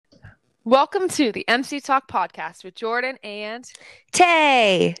Welcome to the MC Talk podcast with Jordan and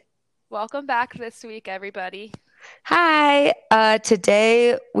Tay. welcome back this week, everybody. Hi.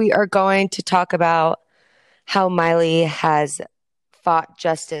 Today we are going to talk about how Miley has fought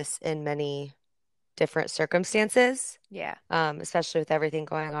justice in many different circumstances, Yeah. especially with everything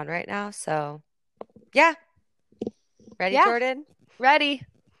going on right now. So, yeah. Ready, Yeah. Jordan? Ready.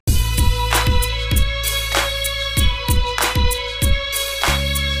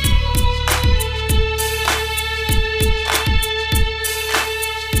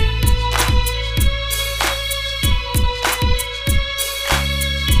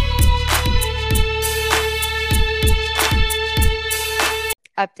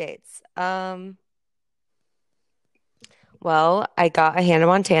 Updates. Well, I got a Hannah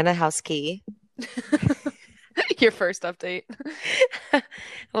Montana house key. Your first update.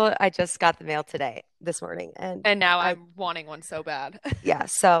 Well, I just got the mail today, this morning, and And now I, I'm wanting one so bad. yeah,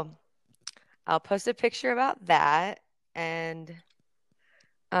 so I'll post a picture about that. And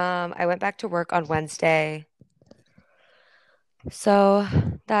I went back to work on Wednesday. So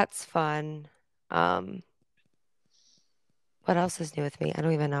that's fun. Um, what else is new with me? I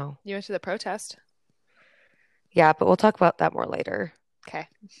don't even know. You went to the protest. Yeah, but we'll talk about that more later. Okay.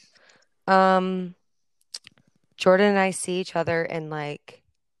 Um, Jordan and I see each other in like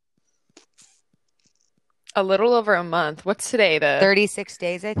A little over a month. What's today? The 36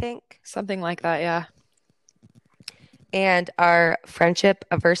 days, I think. something like that, yeah. And our friendship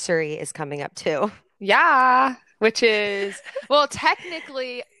anniversary is coming up too. Yeah. Which is, well,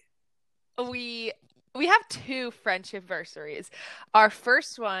 technically we we have two friendship anniversaries. Our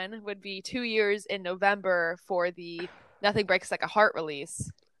first one would be 2 years in November for the Nothing Breaks Like a Heart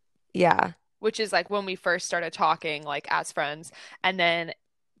release, Yeah. which is like when we first started talking, like as friends. And then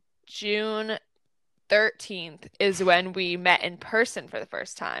June 13th is when we met in person for the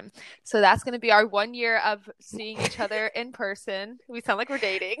first time. So that's going to be our 1 year of seeing each other in person. We sound like we're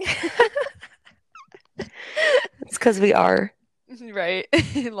dating. It's because we are. Right.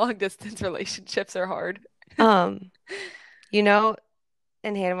 Long distance relationships are hard. Um, you know,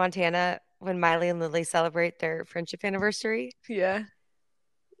 in Hannah Montana, when Miley and Lily celebrate their friendship anniversary, Yeah.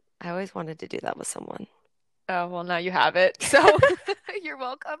 I always wanted to do that with someone. Oh, well, now you have it. So you're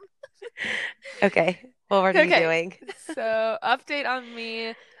welcome. Okay. Well, what are you Okay. doing? So, update on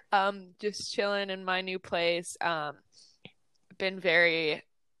me. Just chilling in my new place. Been very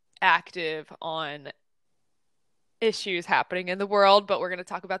active on issues happening in the world, but we're going to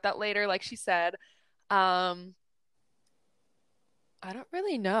talk about that later, like she said. Um, I don't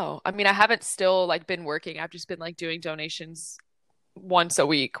really know. I mean, I haven't still like been working. I've just been like doing donations once a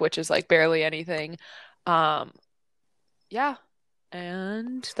week, which is like barely anything. Um, yeah,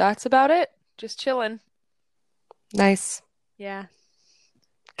 and that's about it. Just chilling. Nice. Yeah.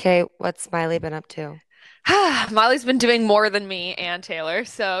 Okay, what's Miley been up to? Molly's been doing more than me and Taylor.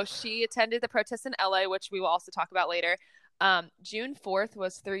 So she attended the protest in LA, which we will also talk about later. June 4th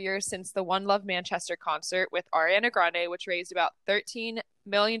was 3 years since the One Love Manchester concert with Ariana Grande, which raised about $13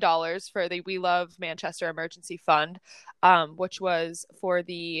 million for the We Love Manchester Emergency Fund, which was for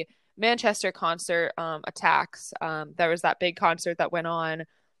the Manchester concert attacks. There was that big concert that went on.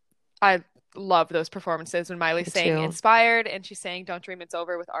 I love those performances when Miley Me sang too. Inspired and she sang Don't Dream It's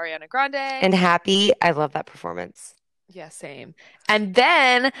Over with Ariana Grande. And Happy, I love that performance. Yeah, same. And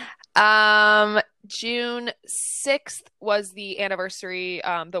then June 6th was the anniversary,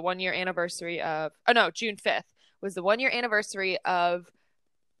 the 1 year anniversary of, oh no, June 5th was the 1 year anniversary of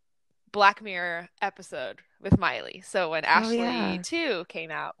Black Mirror episode with Miley. So when Oh Ashley yeah. 2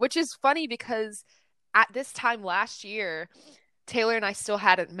 came out, which is funny because at this time last year, Taylor and I still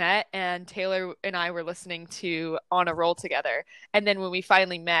hadn't met, and Taylor and I were listening to On a Roll together. And then when we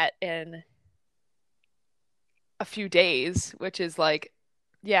finally met in a few days, which is like,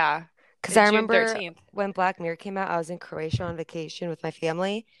 yeah, Because I June remember 13th. when Black Mirror came out, I was in Croatia on vacation with my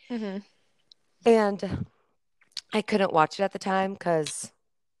family, Mm-hmm. and I couldn't watch it at the time because,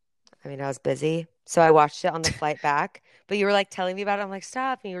 I mean, I was busy. So I watched it on the flight back. But you were like telling me about it. I'm like,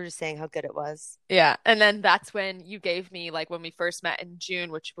 stop. And you were just saying how good it was. Yeah. And then that's when you gave me, like, when we first met in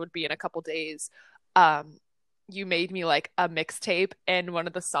June, which would be in a couple days, um, you made me like a mixtape and one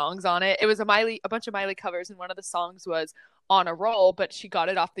of the songs on it. It was a bunch of Miley covers, and one of the songs was On a Roll, but she got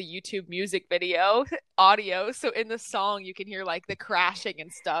it off the YouTube music video audio. So in the song, you can hear like the crashing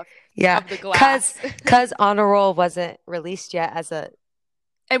and stuff Yeah. of the Because glass. because Honor Roll wasn't released yet as a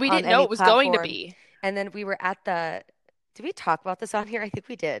And we on didn't know any it was going to platform. be. And then we were at the, did we talk about this on here? I think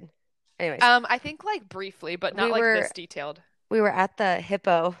we did. Anyways, I think like briefly, but not we like were this detailed. we were at the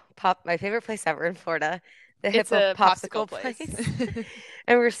Hippo Pop, my favorite place ever in Florida, the It's hippo a popsicle popsicle place. place.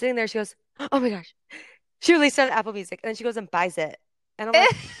 And we were sitting there. She goes, "Oh my gosh." She released it on Apple Music, and then she goes and buys it. And I'm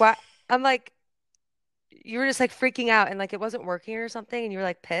like, "What?" I'm like, "You were just like freaking out, and like it wasn't working or something, and you were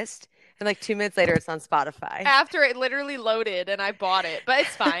like pissed." And like 2 minutes later, it's on Spotify. After it literally loaded and I bought it, but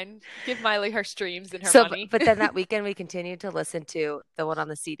it's fine. Give Miley her streams and her So, money. but then that weekend we continued to listen to the one on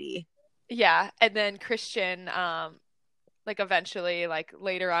the CD. Yeah, and then Christian, like eventually, like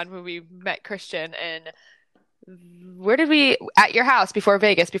later on when we met Christian and where did we at your house before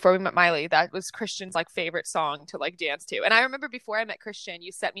Vegas, before we met Miley, that was Christian's like favorite song to like dance to. And I remember before I met Christian,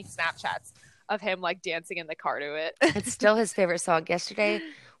 you sent me Snapchats of him like dancing in the car to it. It's still his favorite song. Yesterday,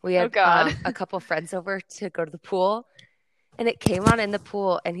 we Oh had God. a couple friends over to go to the pool, and it came on in the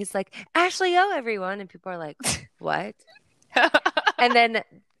pool, and he's like, "Ashley, oh everyone," and people are like, "What?" And then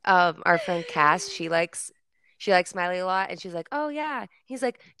our friend Cass, she likes Miley a lot, and she's like, "Oh yeah." He's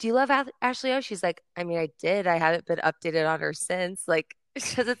like, "Do you love Ashley O?" She's like, "I mean, I did. I haven't been updated on her since, like,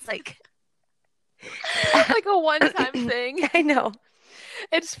 because it's like, Like a one-time thing. I know."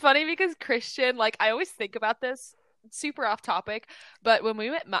 It's funny because Christian, like I always think about this, super off topic, but when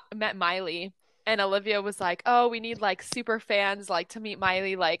we met Miley and Olivia was like, "Oh, we need like super fans like to meet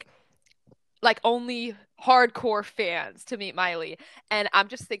Miley, like only hardcore fans to meet Miley." And I'm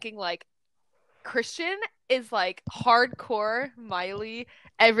just thinking like Christian is like hardcore Miley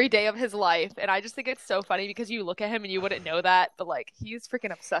every day of his life. And I just think it's so funny because you look at him and you wouldn't know that, but like he's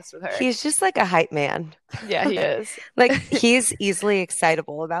freaking obsessed with her. He's just like a hype man. Yeah, he is. Like he's easily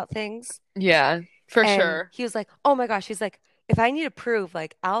excitable about things. Yeah, for And sure. he was like, "Oh my gosh." He's like, "If I need to prove,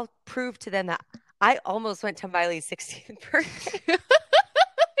 like, I'll prove to them that I almost went to Miley's 16th birthday."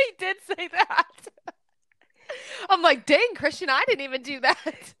 He did say that. I'm like, dang, Christian, I didn't even do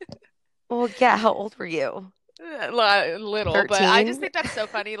that. Well, yeah, how old were you? Little, but I just 13? think that's so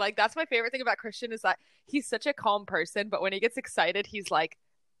funny. Like, that's my favorite thing about Christian is that he's such a calm person, but when he gets excited, he's like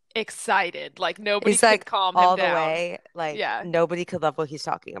excited. Like, nobody He's can like calm him all the down. way, like Yeah, nobody could love what he's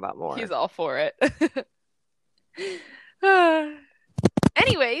talking about he's more. all for it.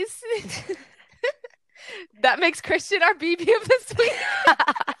 Anyways, that makes Christian our BB of this week.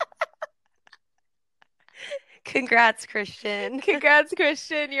 Congrats, Christian. Congrats,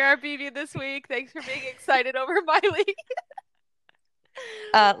 Christian. You're our BB this week. Thanks for being excited over Miley.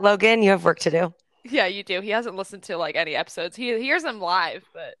 Logan, you have work to do. Yeah, you do. He hasn't listened to like any episodes. He hears them live,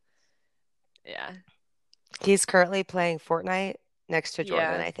 but yeah. He's currently playing Fortnite next to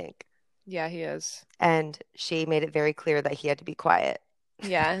Jordan, Yeah. I think. Yeah, he is. And she made it very clear that he had to be quiet.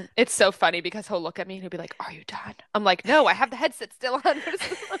 Yeah. It's so funny because he'll look at me and he'll be like, "Are you done?" I'm like, "No, I have the headset still on. What does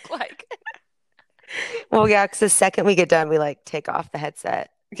this look like?" Well, yeah, because the second we get done, we like take off the headset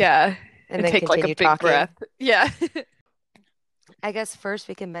Yeah. and And then take like a continue big talking. breath. Yeah. I guess first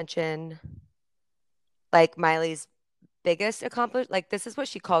we can mention like Miley's biggest accomplishment. Like this is what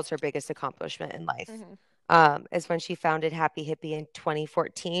she calls her biggest accomplishment in life. Mhm. Is when she founded Happy Hippie in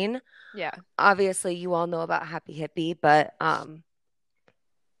 2014. Yeah. Obviously, you all know about Happy Hippie, but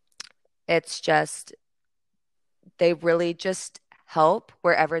it's just they really just help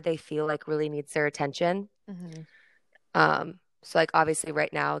wherever they feel like really needs their attention. Mhm. So like obviously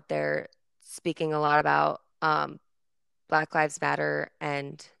right now they're speaking a lot about Black Lives Matter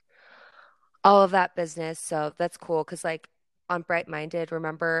and all of that business. So that's cool because like on Bright Minded,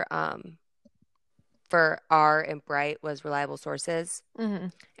 remember for R and Bright was reliable sources.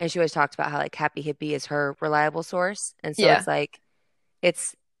 Mhm. And she always talked about how like Happy Hippie is her reliable source. And so Yeah. it's like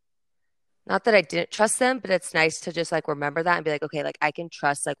it's not that I didn't trust them, but it's nice to just like remember that and be like, okay, like I can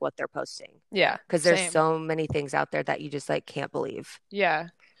trust like what they're posting. Yeah. Because there's Same. so many things out there that you just like can't believe. Yeah.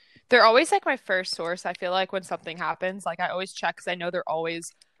 They're always like my first source. I feel like when something happens, like I always check because I know they're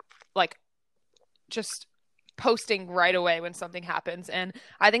always like just posting right away when something happens. And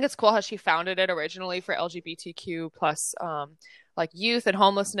I think it's cool how she founded it originally for LGBTQ plus like youth and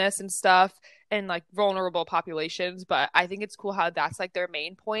homelessness and stuff and like vulnerable populations. But I think it's cool how that's like their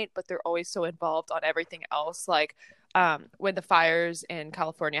main point, but they're always so involved on everything else. Like when the fires in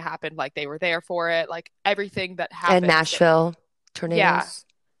California happened, like they were there for it, like everything that happened. And Nashville tornadoes. Yeah.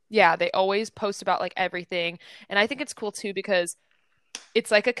 Yeah, they always post about like everything. And I think it's cool too because it's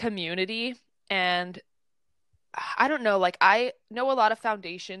like a community and I don't know, like I know a lot of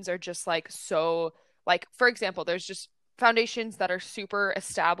foundations are just like so like for example, there's just foundations that are super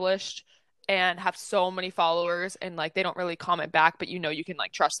established and have so many followers and like they don't really comment back, but you know you can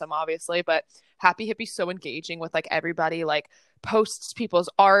like trust them obviously. But Happy Hippie's so engaging with like everybody, like posts people's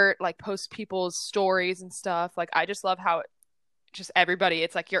art, like posts people's stories and stuff. Like I just love how it just everybody,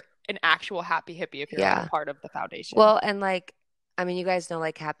 it's like you're an actual Happy Hippie if you're like Yeah. a part of the foundation. Well, and like I mean, you guys know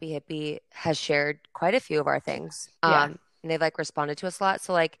like Happy Hippie has shared quite a few of our things. Yeah. And they've like responded to us a lot.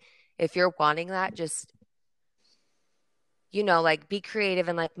 So like if you're wanting that, just like be creative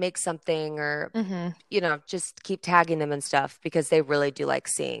and like make something or Hmm. just keep tagging them and stuff because they really do like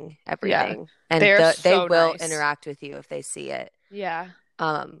seeing Yeah. everything. And They're they so will nice. interact with you if they see it. Yeah.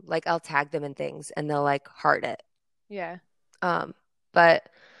 Like I'll tag them in things and they'll like heart it. Yeah. But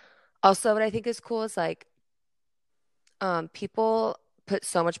also what I think is cool is like people put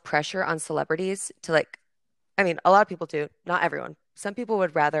so much pressure on celebrities to like, I mean, a lot of people do, not everyone. Some people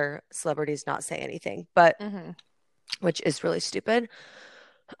would rather celebrities not say anything, but Hmm. which is really stupid.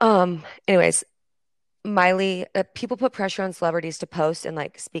 Anyways, Miley, people put pressure on celebrities to post and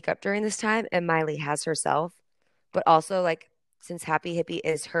like speak up during this time, and Miley has herself, but also like since Happy Hippie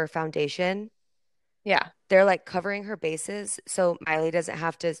is her foundation, Yeah. they're like covering her bases so Miley doesn't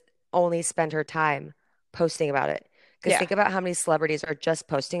have to only spend her time posting about it. Because Yeah. think about how many celebrities are just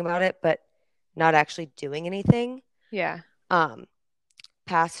posting about it, but not actually doing anything. Yeah. Um,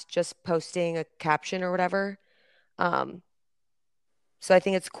 Past just posting a caption or whatever. Um, so I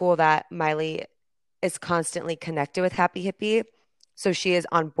think it's cool that Miley is constantly connected with Happy Hippie. So she is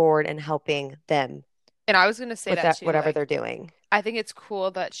on board and helping them And I was gonna say with that that too. whatever Like, they're doing. I think it's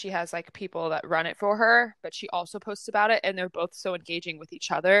cool that she has like people that run it for her, but she also posts about it, and they're both so engaging with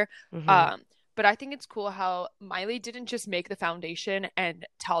each other. Hmm. Um, but I think it's cool how Miley didn't just make the foundation and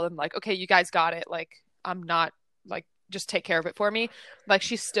tell them like, okay, you guys got it. Like, I'm not like just take care of it for me. Like,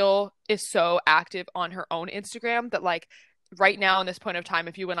 she still is so active on her own Instagram that like right now in this point of time,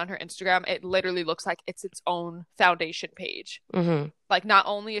 if you went on her Instagram, it literally looks like it's its own foundation page. Hmm. Like not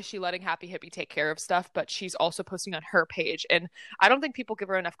only is she letting Happy Hippie take care of stuff, but she's also posting on her page. And I don't think people give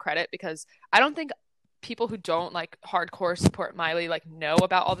her enough credit because I don't think people who don't like hardcore support Miley like know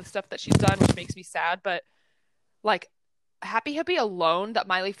about all the stuff that she's done, which makes me sad. But like Happy Hippie alone that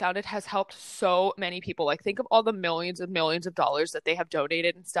Miley founded has helped so many people. Like think of all the millions and millions of dollars that they have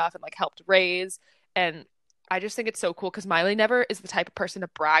donated and stuff and like helped raise. And I just think it's so cool because Miley never is the type of person to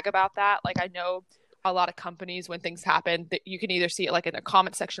brag about that. Like I know a lot of companies when things happen that you can either see it like in a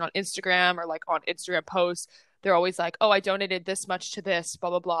comment section on Instagram or like on Instagram posts. They're always like, "Oh, I donated this much to this, blah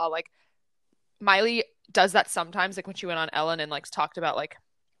blah blah." Like Miley does that sometimes, like when she went on Ellen and like talked about like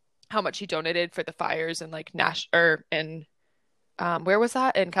how much she donated for the fires and like Nash or in where was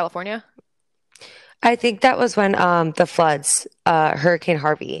that in California? I think that was when the floods, Hurricane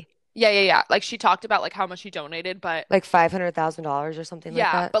Harvey, Yeah, yeah, yeah. Like she talked about like how much she donated, but like $500,000 or something like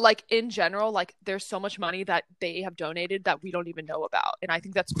yeah, that. but like in general, like there's so much money that they have donated that we don't even know about. And I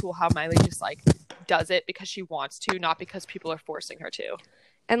think that's cool how Miley just like does it because she wants to, not because people are forcing her to.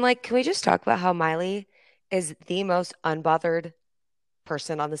 And like, can we just talk about how Miley is the most unbothered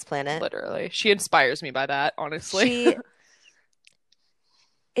person on this planet? Literally. She inspires me by that, honestly. She,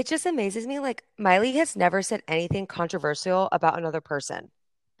 it just amazes me. Like, Miley has never said anything controversial about another person.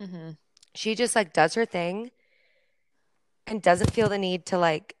 Hmm. She just like does her thing and doesn't feel the need to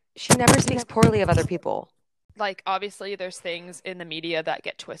like, she never speaks poorly of other people. Like obviously there's things in the media that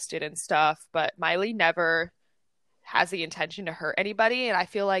get twisted and stuff, but Miley never has the intention to hurt anybody. And I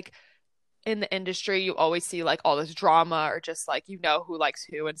feel like in the industry, you always see like all this drama or just like you know who likes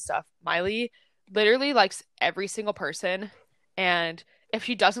who and stuff. Miley literally likes every single person. And if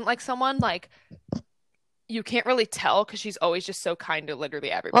she doesn't like someone, like you can't really tell because she's always just so kind to literally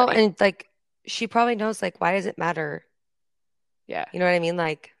Well, everybody. and like, she probably knows, like, why does it matter? Yeah. You know what I mean?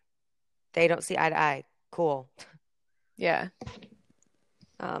 Like, they don't see eye to eye. Cool. Yeah.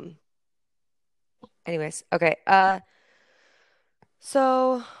 Um, Anyways, okay.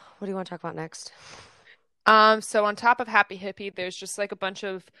 So what do you want to talk about next? So on top of Happy Hippie, there's just like a bunch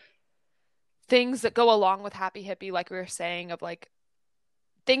of things that go along with Happy Hippie, like we were saying, of like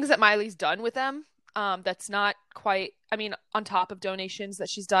things that Miley's done with them. That's not quite, I mean, on top of donations that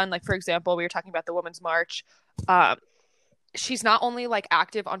she's done, like for example, we were talking about the Women's March. Um, she's not only like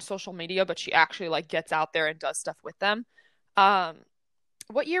active on social media, but she actually like gets out there and does stuff with them. Um,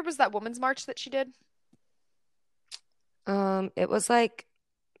 what year was that Women's March that she did? It was like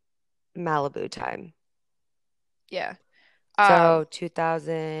Malibu time. Yeah. So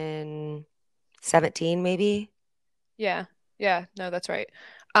 2017 maybe. Yeah. Yeah, no, that's right.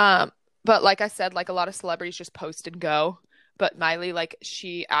 Um, but like I said, like a lot of celebrities just post and go. But Miley, like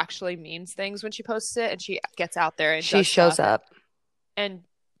she actually means things when she posts it and she gets out there and She does shows stuff up. and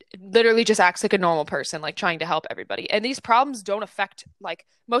literally just acts like a normal person, like trying to help everybody. And these problems don't affect like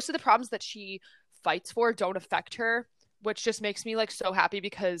most of the problems that she fights for don't affect her, which just makes me like so happy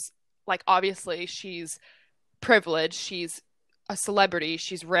because like obviously she's privileged, she's a celebrity,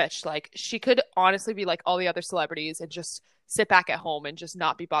 she's rich. Like she could honestly be like all the other celebrities and just sit back at home and just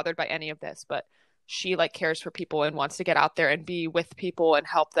not be bothered by any of this, but she like cares for people and wants to get out there and be with people and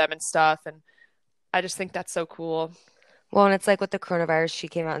help them and stuff. And I just think that's so cool. Well, and it's like with the coronavirus, she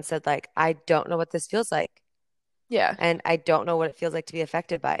came out and said, like, I don't know what this feels like. Yeah. And I don't know what it feels like to be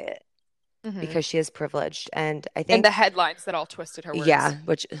affected by it Hmm. because she is privileged. And I And the think, headlines that all twisted her yeah, words.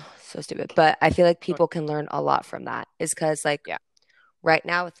 which so stupid. But I feel like people can learn a lot from that, is because, like, Yeah. right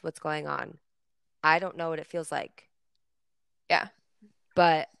now with what's going on, I don't know what it feels like, Yeah.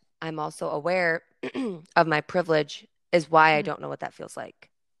 but I'm also aware of my privilege, is why I Mhm. don't know what that feels like.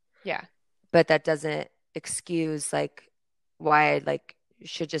 Yeah. But that doesn't excuse like why I like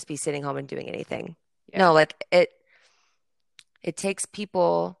should just be sitting home and doing anything. Yeah. No, like it takes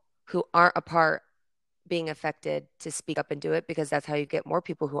people who aren't a part being affected to speak up and do it, because that's how you get more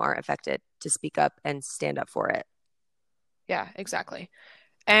people who aren't affected to speak up and stand up for it. Yeah, exactly.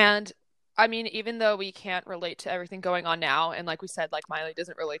 And I mean, even though we can't relate to everything going on now, and like we said, like Miley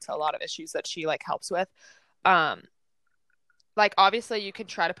doesn't relate to a lot of issues that she like helps with. Um, like obviously you can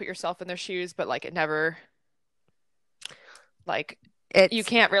try to put yourself in their shoes, but like it never like you It's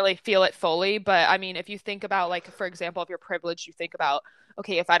can't really feel it fully. But I mean, if you think about like, for example, if you're privileged, you think about,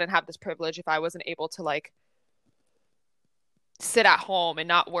 okay, if I didn't have this privilege, if I wasn't able to like sit at home and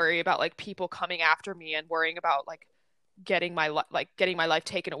not worry about like people coming after me and worrying about like getting my life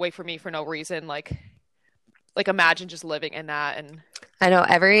taken away from me for no reason, like imagine just living in that. And I know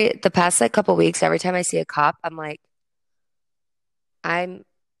the past like couple weeks, every time I see a cop, I'm like, I'm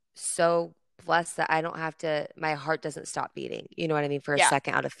so blessed that I don't have to, my heart doesn't stop beating. You know what I mean? For a yeah,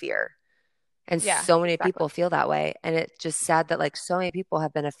 second out of fear. And yeah, so many exactly. people feel that way. And it's just sad that like so many people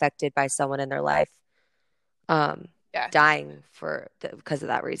have been affected by someone in their life um Yeah, dying because of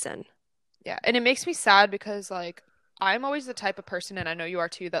that reason. yeah, and it makes me sad because like I'm always the type of person, and I know you are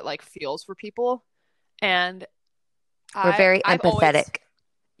too, that like feels for people. And We're very I've always, empathetic.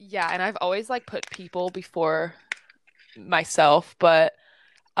 yeah, and I've always like put people before myself. But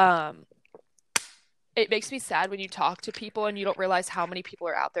um it makes me sad when you talk to people and you don't realize how many people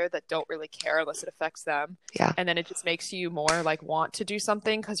are out there that don't really care unless it affects them. Yeah. And then it just makes you more like want to do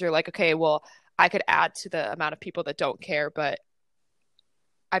something because you're like, okay, well, I could add to the amount of people that don't care, but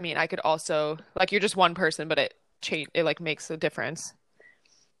I mean, I could also like you're just one person, but it like makes a difference.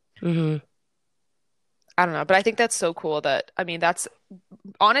 Hmm. I don't know, but I think that's so cool that I mean, that's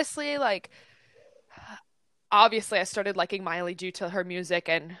honestly like obviously I started liking Miley due to her music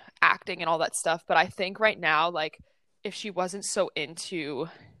and acting and all that stuff, but I think right now like if she wasn't so into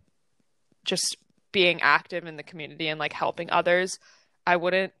just being active in the community and like helping others, I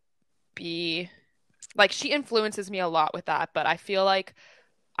wouldn't be like she influences me a lot with that, but I feel like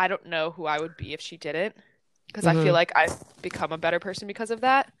I don't know who I would be if she didn't because I feel Hmm. like I've become a better person because of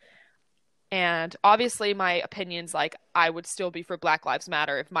that. And obviously my opinions like I would still be for Black Lives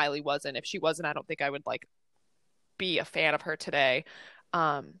Matter if Miley wasn't. If she wasn't, I don't think I would like be a fan of her today.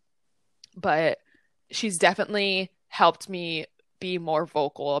 Um but she's definitely helped me be more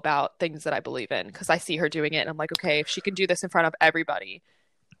vocal about things that I believe in because I see her doing it and I'm like, okay, if she can do this in front of everybody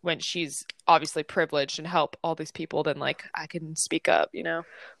when she's obviously privileged and help all these people, then like I can speak up, you know?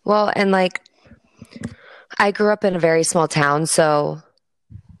 Well, and like I grew up in a very small town, so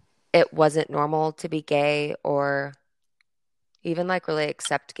it wasn't normal to be gay or even like really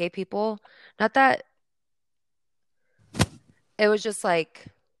accept gay people. Not that it was just like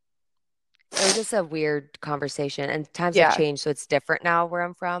it was just a weird conversation, and times have Yeah. changed, so it's different now where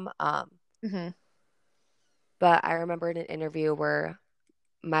I'm from. Hmm. But I remember in an interview where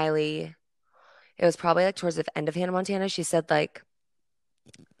Miley, it was probably like towards the end of Hannah Montana, she said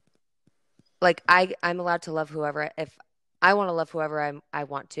I'm allowed to love whoever if I want to love whoever I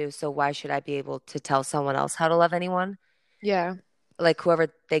want to, so why should I be able to tell someone else how to love anyone? Yeah. Like whoever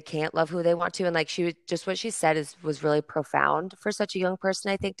they can't love who they want to. And like just what she said is was really profound for such a young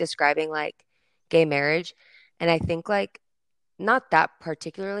person, I think, describing like gay marriage. And I think like not that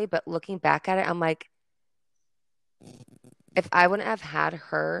particularly, but looking back at it, I'm like, if I wouldn't have had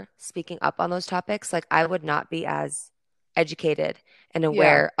her speaking up on those topics, like I would not be as educated and Yeah.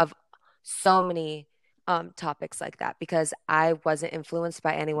 aware of so many topics like that, because I wasn't influenced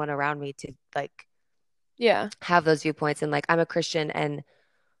by anyone around me to like Yeah. have those viewpoints. And like I'm a Christian, and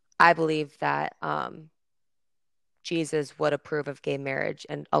I believe that Jesus would approve of gay marriage,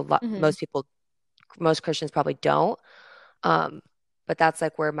 and a lot Hmm. most Christians probably don't. Um, but that's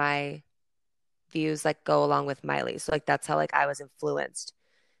like where my views like go along with Miley. So like that's how like I was influenced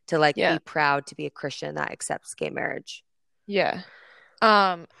to like be Yeah. proud to be a Christian that accepts gay marriage. Yeah.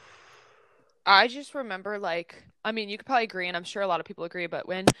 Um, I just remember like, I mean, you could probably agree, and I'm sure a lot of people agree, but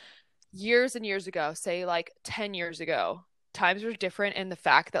when years and years ago, say like 10 years ago, times were different in the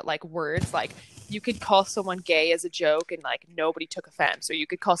fact that like words, like you could call someone gay as a joke and like nobody took offense, or you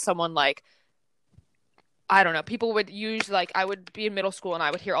could call someone like, I don't know, people would use, like, I would be in middle school and I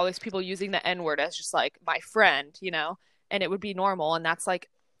would hear all these people using the N word as just like my friend, you know, and it would be normal. And that's like,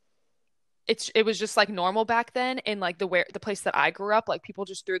 it was just like normal back then. In like the place that I grew up, like people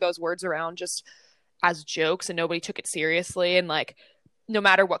just threw those words around just as jokes and nobody took it seriously. And like, no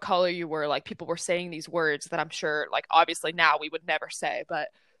matter what color you were, like people were saying these words that I'm sure, like, obviously now we would never say, but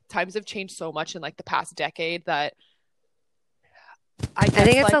times have changed so much in like the past decade that I I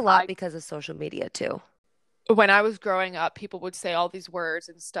think guess it's a like lot because of social media too. when I was growing up, people would say all these words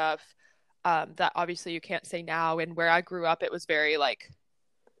and stuff that obviously you can't say now. And where I grew up, it was very like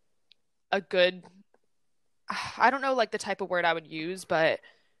a good, I don't know like the type of word I would use, but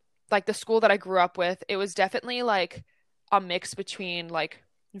like the school that I grew up with, it was definitely like a mix between like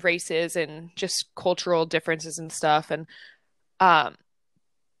races and just cultural differences and stuff. And um,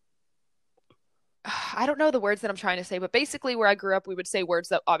 I don't know the words that I'm trying to say, but basically where I grew up, we would say words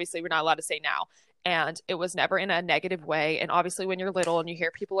that obviously we're not allowed to say now. And it was never in a negative way. And obviously when you're little and you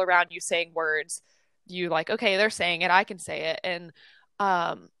hear people around you saying words, you like, okay, they're saying it, I can say it. And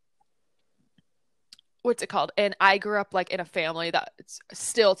um what's it called? And I grew up like in a family that's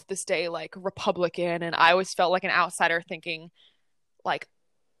still to this day like Republican, and I always felt like an outsider thinking like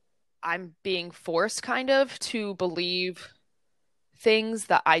I'm being forced kind of to believe things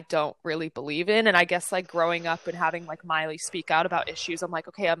that I don't really believe in. And I guess like growing up and having like Miley speak out about issues, I'm like,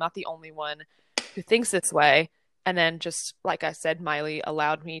 okay, I'm not the only one who thinks this way. And then just like I said, Miley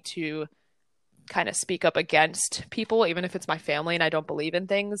allowed me to kind of speak up against people, even if it's my family and I don't believe in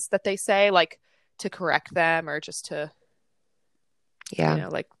things that they say, like to correct them or just to, you Yeah. know,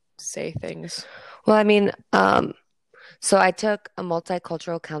 like say things. Well, I mean, so I took a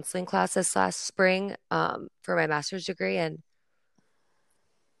multicultural counseling class this last spring, for my master's degree, and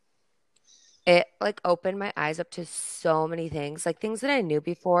it like opened my eyes up to so many things, like things that I knew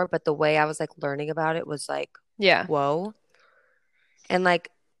before, but the way I was like learning about it was like, Yeah. whoa. And like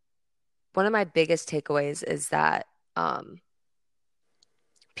one of my biggest takeaways is that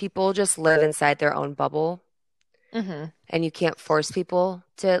people just live inside their own bubble, Hmm. and you can't force people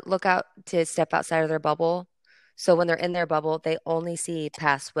to look out to step outside of their bubble. So when they're in their bubble, they only see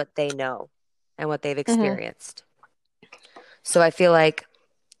past what they know and what they've Hmm. experienced. So I feel like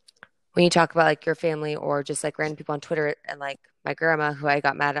when you talk about like your family or just like random people on Twitter and like my grandma who I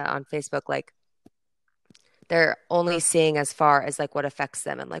got mad at on Facebook, like they're only seeing as far as like what affects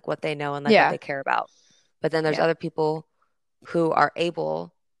them and like what they know and like what Yeah. they care about. But then there's Yeah. other people who are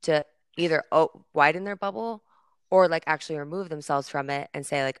able to either widen their bubble or like actually remove themselves from it and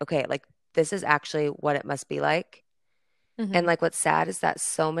say like, okay, like this is actually what it must be like. And Hmm. like what's sad is that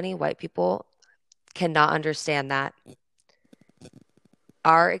so many white people cannot understand that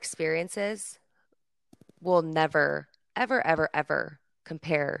our experiences will never, ever, ever, ever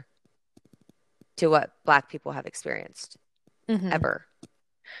compare to what Black people have experienced, Hmm. ever.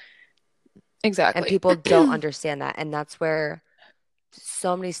 And Exactly. people don't understand that. And that's where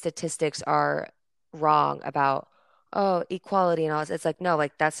so many statistics are wrong about, oh, equality and all this. It's like, no,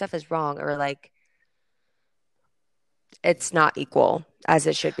 like that stuff is wrong, or like it's not equal as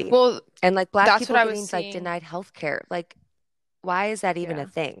it should be. Well, And like Black that's what people I was getting like seeing. denied health care. Like, why is that even a Yeah.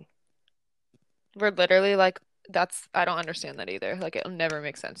 thing? We're literally like, that's, I don't understand that either. Like, it'll never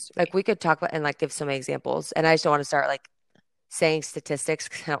make sense to Like me. we could talk about and like give so many examples. And I just don't want to start like saying statistics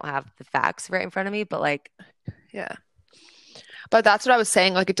because I don't have the facts right in front of me, but like, Yeah. But that's what I was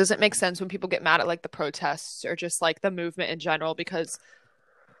saying. Like, it doesn't make sense when people get mad at like the protests or just like the movement in general, because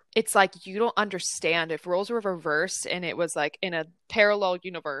it's like you don't understand if roles were reversed and it was like in a parallel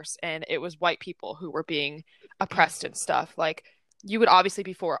universe and it was white people who were being oppressed and stuff. Like, you would obviously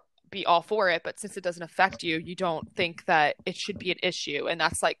be all for it, but since it doesn't affect you, you don't think that it should be an issue. And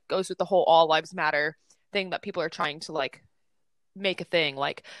that's like goes with the whole all lives matter thing that people are trying to like make a thing.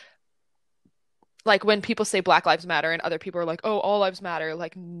 Like when people say Black Lives Matter and other people are like, "Oh, all lives matter."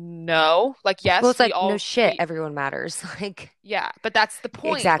 Like, no. Like, well, yes, it's we like, no all shit, we everyone matters. Like, yeah, but that's the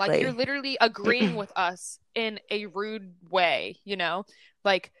point. Like, you're exactly. literally agreeing with us in a rude way, you know?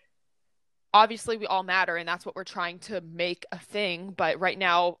 Like, obviously we all matter and that's what we're trying to make a thing, but right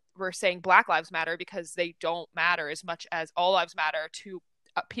now we're saying Black Lives Matter because they don't matter as much as all lives matter to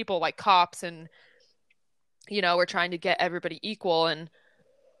people like cops. And we're trying to get everybody equal. And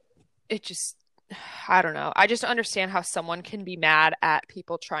it just, I don't know. I just don't understand how someone can be mad at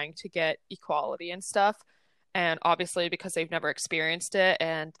people trying to get equality and stuff. And obviously, because they've never experienced it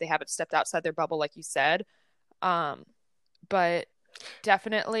and they haven't stepped outside their bubble, like you said. Um, but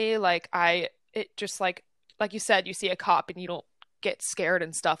definitely, like, it just like like you said, you see a cop and you don't get scared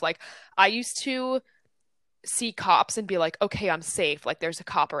and stuff. Like I used to see cops and be like, okay, I'm safe. Like there's a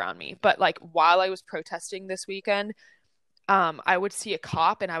cop around me. But like while I was protesting this weekend, I would see a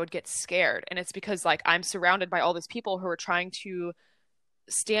cop and I would get scared. And it's because like I'm surrounded by all these people who are trying to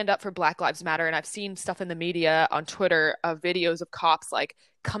stand up for Black Lives Matter. And I've seen stuff in the media on Twitter of videos of cops like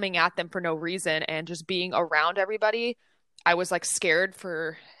coming at them for no reason and just being around everybody. I was like scared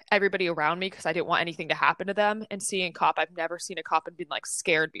for everybody around me because I didn't want anything to happen to them. And seeing a cop, I've never seen a cop and been like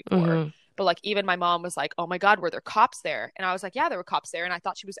scared before. Mm-hmm. But like even my mom was like, "Oh my God, were there cops there?" And I was like, "Yeah, there were cops there." And I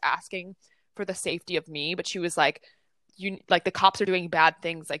thought she was asking for the safety of me, but she was like, "You like the cops are doing bad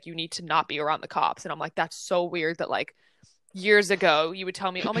things. Like you need to not be around the cops." And I'm like, "That's so weird that like years ago you would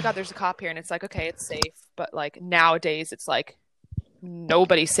tell me, 'Oh my God, there's a cop here,' and it's like, okay, it's safe." But like nowadays, it's like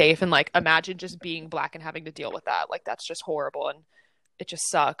nobody's safe. And like imagine just being Black and having to deal with that. Like that's just horrible, and it just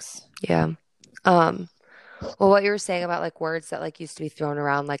sucks. Yeah. Um, well, what you were saying about like words that like used to be thrown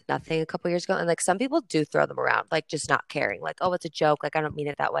around like nothing a couple years ago, and like some people do throw them around, like just not caring, like, oh, it's a joke, like I don't mean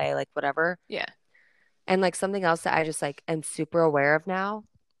it that way, like whatever. Yeah. And like something else that I just like am super aware of now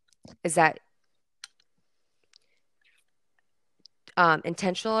is that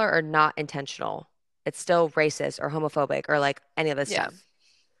intentional or not intentional, it's still racist or homophobic or like any of this Yeah. stuff.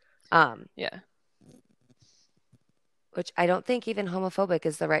 Um, Yeah. which I don't think even homophobic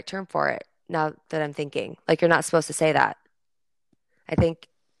is the right term for it now that I'm thinking. Like you're not supposed to say that. I think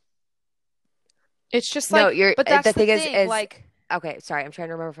It's just no, like, you're but that's the the thing thing. is Like, okay, sorry, I'm trying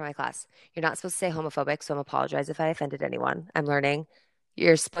to remember from my class. You're not supposed to say homophobic, so I'm apologize if I offended anyone. I'm learning.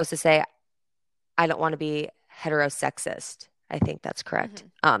 You're supposed to say I don't want to be heterosexist. I think that's correct.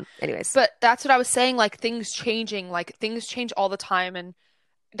 mhm. Anyways. But that's what I was saying. Like things changing, like things change all the time. And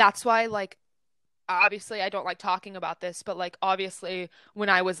that's why, like, obviously I don't like talking about this, but like, obviously when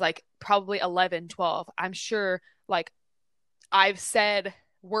I was like probably 11, 12, I'm sure like I've said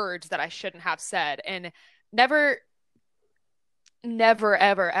words that I shouldn't have said and never, never,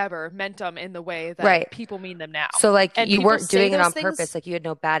 ever, ever meant them in the way that Right. people mean them now. So like And you people weren't say doing it those on purpose, things. like you had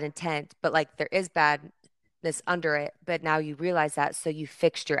no bad intent, but like there is badness under it, but now you realize that, so you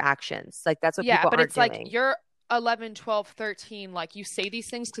fixed your actions. Like that's what Yeah, people but aren't it's like doing. you're 11, 12, 13. Like you say these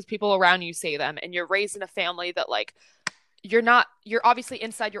things because people around you say them, and you're raised in a family that like you're not, you're obviously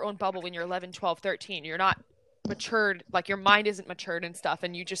inside your own bubble when you're 11, 12, 13. You're not matured, like your mind isn't matured and stuff,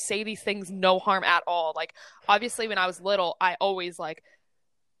 and you just say these things, no harm at all. Like obviously when I was little, I always like,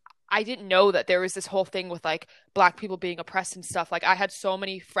 I didn't know that there was this whole thing with like Black people being oppressed and stuff. Like I had so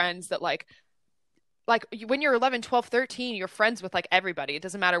many friends that like when you're 11, 12, 13, you're friends with like everybody. It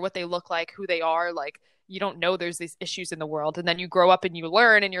doesn't matter what they look like, who they are. Like you don't know there's these issues in the world. And then you grow up and you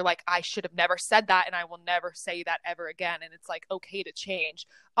learn and you're like, I should have never said that and I will never say that ever again. And it's like okay to change.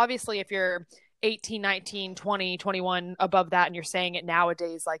 Obviously, if you're 18, 19, 20, 21, above that and you're saying it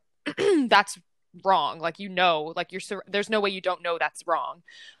nowadays, like that's wrong. Like like there's no way you don't know that's wrong.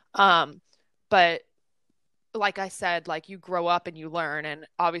 Um but like I said, like you grow up and you learn, and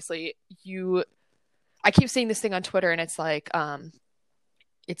obviously you I keep seeing this thing on Twitter and it's like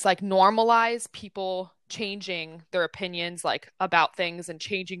normalize people changing their opinions like about things and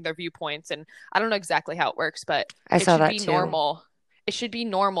changing their viewpoints. And I don't know exactly how it works, but I it saw should that be too. normal. It should be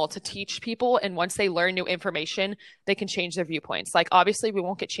normal to teach people, and once they learn new information, they can change their viewpoints. Like obviously we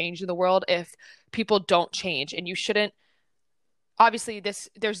won't get change in the world if people don't change, and you shouldn't, obviously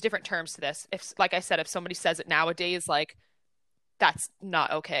there's different terms to this. If like I said, if somebody says it nowadays, like that's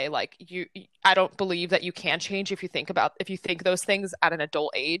not okay. Like I don't believe that you can change if you think those things at an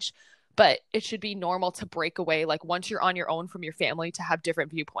adult age, but it should be normal to break away. Like once you're on your own from your family, to have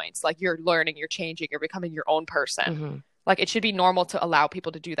different viewpoints. Like you're learning, you're changing, you're becoming your own person. Hmm. Like it should be normal to allow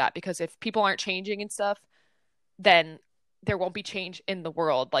people to do that, because if people aren't changing and stuff, then there won't be change in the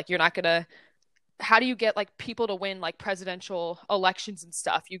world. Like you're not gonna, how do you get like people to win like presidential elections and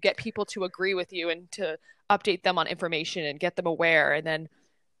stuff? You get people to agree with you and to update them on information and get them aware, and then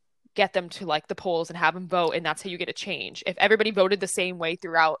get them to like the polls and have them vote, and that's how you get a change. If everybody voted the same way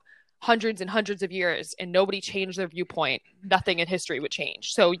throughout hundreds and hundreds of years and nobody changed their viewpoint, nothing in history would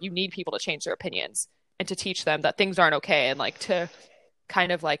change. So you need people to change their opinions and to teach them that things aren't okay, and like to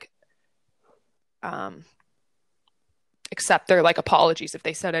kind of like um accept their like apologies if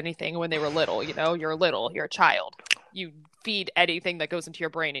they said anything when they were little. You're little, you're a child, you feed anything that goes into your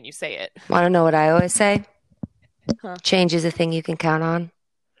brain and you say it. Want to know what I always say? Huh. Change is a thing you can count on.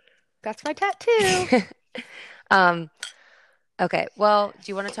 That's my tattoo. Um, okay. Well,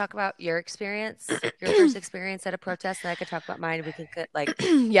 do you want to talk about your experience, your first experience at a protest, and I could talk about mine, and we can like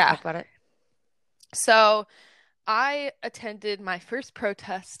Yeah. talk about it? So I attended my first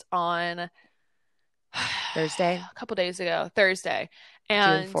protest on Thursday, a couple days ago, Thursday, June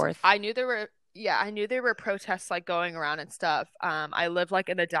and 4th. I knew there were protests like going around and stuff. I live like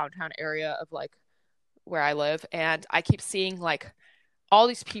in the downtown area of like where I live, and I keep seeing like all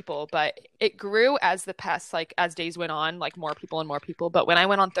these people, but it grew as the past like as days went on, like more people and more people. But when I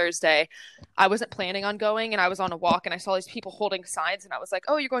went on Thursday, I wasn't planning on going, and I was on a walk and I saw these people holding signs, and I was like,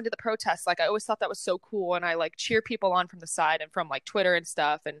 "Oh, you're going to the protest." Like I always thought that was so cool, and I like cheer people on from the side and from like Twitter and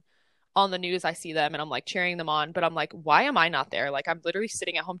stuff, and on the news I see them and I'm like cheering them on, but I'm like, why am I not there? Like I'm literally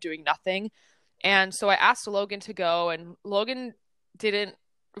sitting at home doing nothing. And so I asked Logan to go, and Logan didn't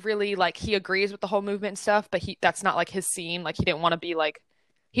really like, he agrees with the whole movement and stuff, but that's not like his scene. Like he didn't want to be like,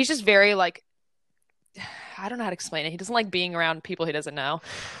 he's just very like, I don't know how to explain it. He doesn't like being around people he doesn't know.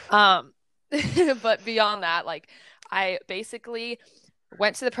 Um, but beyond that, like I basically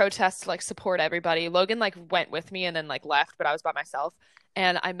went to the protest to like support everybody. Logan like went with me and then like left, but I was by myself.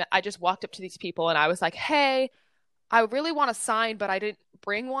 And I just walked up to these people and I was like, "Hey, I really want a sign, but I didn't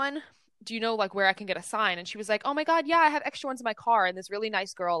bring one. Do you know like where I can get a sign?" And she was like, "Oh my God, yeah, I have extra ones in my car." And this really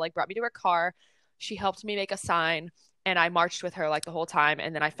nice girl like brought me to her car. She helped me make a sign, and I marched with her like the whole time.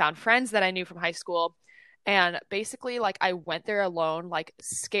 And then I found friends that I knew from high school. And basically, like, I went there alone, like,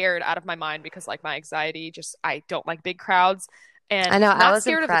 scared out of my mind because, like, my anxiety just, I don't like big crowds I and know, I not was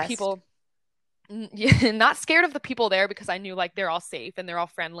scared of the impressed. people. Yeah, not scared of the people there because I knew like they're all safe and they're all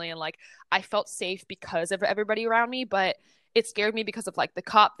friendly and like I felt safe because of everybody around me, but it scared me because of like the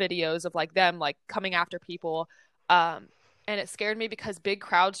cop videos of like them like coming after people. Um and it scared me because big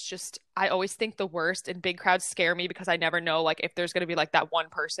crowds just I always think the worst, and big crowds scare me because I never know like if there's going to be like that one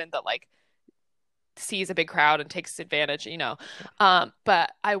person that like sees a big crowd and takes advantage, you know.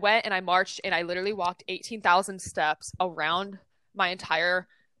 But I went and I marched and I literally walked 18,000 steps around my entire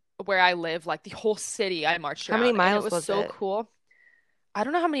where I live, like the whole city I marched How many around, and it miles was was so it? cool. I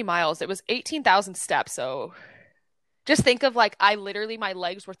don't know how many miles. It was 18,000 steps. So just think of like I literally my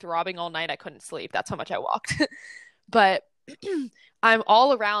legs were throbbing all night. I couldn't sleep. That's how much I walked. But I'm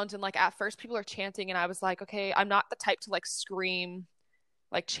all around and like at first people are chanting and I was like, okay, I'm not the type to like scream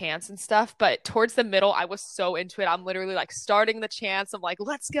like chants and stuff, but towards the middle I was so into it. I'm literally like starting the chants. I'm like,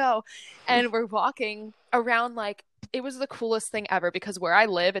 let's go. And we're walking around like it was the coolest thing ever because where I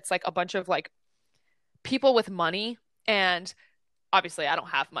live, it's like a bunch of like people with money, and obviously I don't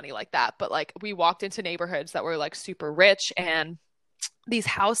have money like that, but like we walked into neighborhoods that were like super rich, and these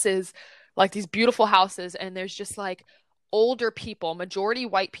houses, like these beautiful houses, and there's just like older people, majority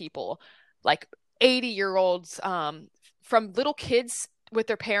white people, like 80-year-olds, from little kids with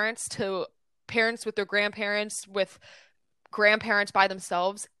their parents to parents with their grandparents, with grandparents by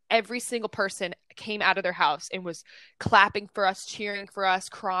themselves. Every single person came out of their house and was clapping for us, cheering for us,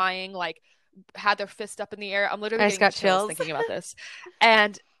 crying, like had their fist up in the air. I'm literally I just getting got chills chills. thinking about this.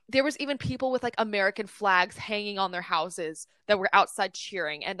 And there was even people with like American flags hanging on their houses that were outside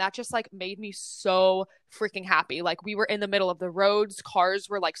cheering, and that just like made me so freaking happy. Like we were in the middle of the roads, cars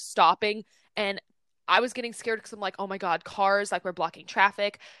were like stopping, and I was getting scared because I'm like, oh my God, cars like we're blocking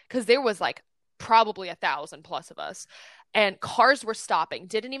traffic, because there was like probably 1,000 plus of us, and cars were stopping,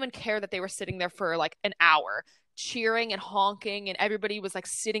 didn't even care that they were sitting there for like an hour cheering and honking, and everybody was like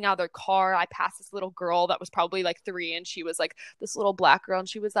sitting out of their car. I passed this little girl that was probably like 3, and she was like this little black girl, and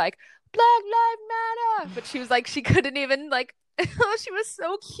she was like, Black Lives Matter, but she was like she couldn't even like she was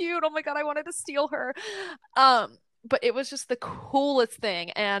so cute. Oh my God, I wanted to steal her. But it was just the coolest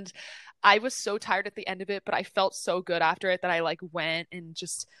thing, and I was so tired at the end of it, but I felt so good after it that I like went and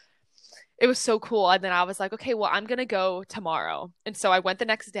just it was so cool. And then I was like, okay, well, I'm gonna go tomorrow. And so I went the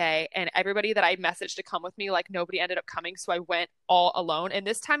next day, and everybody that I messaged to come with me, like nobody ended up coming. So I went all alone. And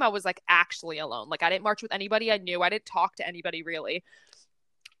this time I was like actually alone. Like I didn't march with anybody I knew. I didn't talk to anybody really.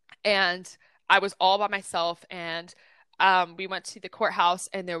 And I was all by myself. And we went to the courthouse,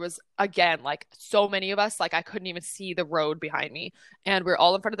 and there was again like so many of us, like I couldn't even see the road behind me. And we're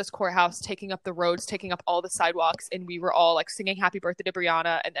all in front of this courthouse, taking up the roads, taking up all the sidewalks, and we were all like singing happy birthday to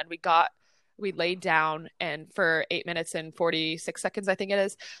Brianna. And then we laid down and for 8 minutes and 46 seconds, I think it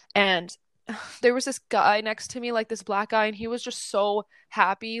is. And there was this guy next to me, like this black guy, and he was just so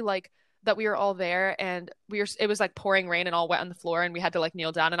happy, like that we were all there, and it was like pouring rain and all wet on the floor, and we had to like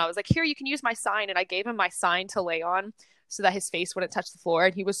kneel down, and I was like, here, you can use my sign. And I gave him my sign to lay on so that his face wouldn't touch the floor.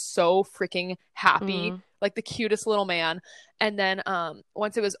 And he was so freaking happy, Mm. like the cutest little man. And then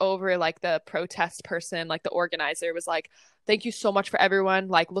once it was over, like the protest person, like the organizer was like, thank you so much for everyone.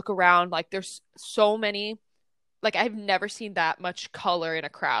 Like look around, like there's so many, like I've never seen that much color in a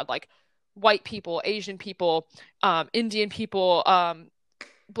crowd. Like white people, Asian people, Indian people,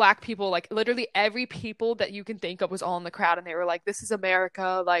 black people, like literally every people that you can think of was all in the crowd, and they were like, this is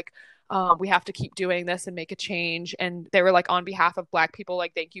America, like we have to keep doing this and make a change. And they were like, on behalf of Black people,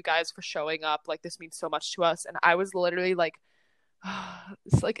 like, thank you guys for showing up. Like, this means so much to us. And I was literally like,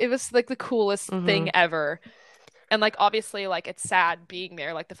 it's like, it was like the coolest Mm-hmm. thing ever. And like, obviously, like, it's sad being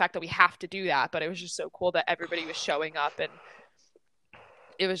there, like the fact that we have to do that, but it was just so cool that everybody was showing up, and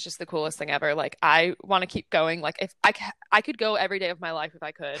it was just the coolest thing ever. Like, I want to keep going. Like, if I could go every day of my life if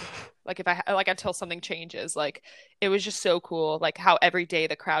I could, like, if I like, until something changes. Like, it was just so cool, like how every day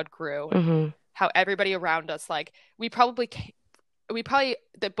the crowd grew, and Mm-hmm. how everybody around us, like, we probably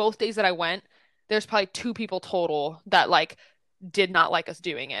the both days that I went, there's probably two people total that like did not like us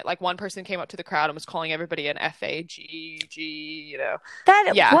doing it. Like, one person came up to the crowd and was calling everybody an FAGG,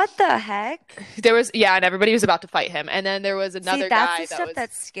 Yeah. What the heck? Yeah, and everybody was about to fight him. And then there was See, another that's guy the that stuff was,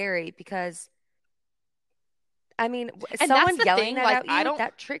 that's scary because I mean, and that's someone the yelling thing, that like, at I you, don't,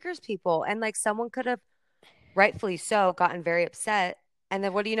 that triggers people. And like someone could have rightfully so gotten very upset. And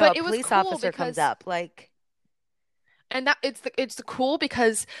then what do you know? A but it was police cool officer comes because, up. Like, and that it's the cool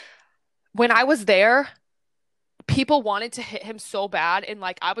because when I was there, people wanted to hit him so bad, and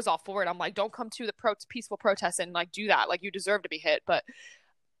like, I was all for it. I'm like, don't come to the peaceful protest and like do that. Like, you deserve to be hit. But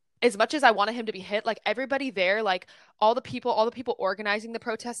as much as I wanted him to be hit, like, everybody there, like, all the people organizing the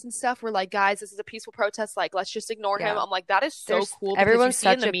protests and stuff were like, guys, this is a peaceful protest. Like, let's just ignore him. yeah, I'm like, that is so cool, because you everyone's see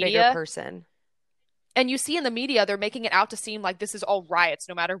in such the a bigger media, person. they're making it out to seem like this is all riots,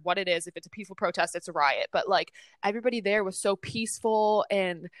 no matter what it is. If it's a peaceful protest, it's a riot. But like, everybody there was so peaceful,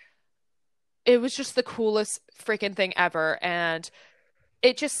 and it was just the coolest freaking thing ever. And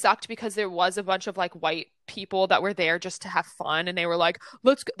it just sucked because there was a bunch of like white people that were there just to have fun, and they were like,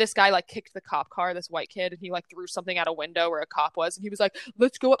 let's go. This guy like kicked the cop car, this white kid, and he like threw something out a window where a cop was, and he was like,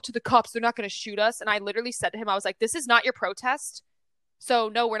 let's go up to the cops, they're not going to shoot us. And I literally said to him, I was like, this is not your protest, so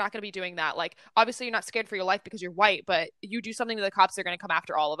no, we're not going to be doing that. Like, obviously you're not scared for your life because you're white, but you do something to the cops, they're going to come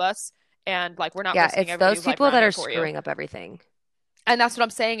after all of us. And like, we're not Yeah, risking it's those everybody's life people around that here are for you. screwing up everything. And that's what I'm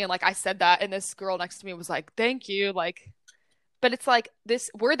saying. And like, I said that, and this girl next to me was like, thank you. Like, but it's like, this,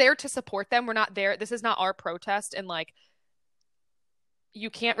 we're there to support them, we're not there, this is not our protest. And like, you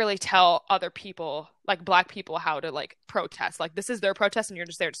can't really tell other people, like Black people, how to like protest. Like, this is their protest, and you're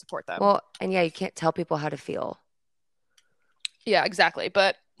just there to support them. Well, and yeah, you can't tell people how to feel. Yeah, exactly.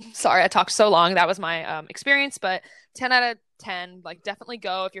 But sorry, I talked so long. That was my experience. But 10 out of 10, like, definitely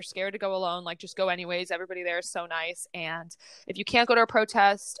go. If you're scared to go alone, like, just go anyways. Everybody there is so nice. And if you can't go to a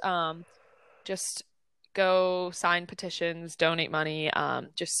protest, just go sign petitions, donate money,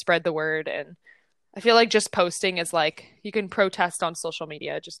 just spread the word. And I feel like just posting is like, you can protest on social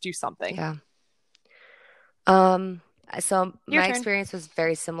media, just do something. Yeah. So Your my turn. experience was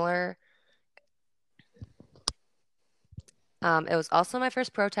very similar. It was also my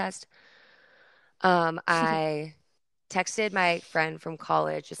first protest. I texted my friend from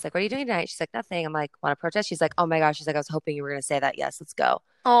college, just like, what are you doing tonight? She's like, nothing. I'm like, want to protest? She's like, oh my gosh. She's like, I was hoping you were going to say that. Yes, let's go.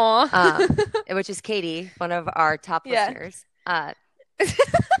 Aw. Which is Katie, one of our top Yeah. listeners.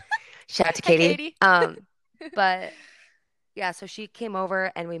 Shout out to Hi, Katie. Katie. But yeah, so she came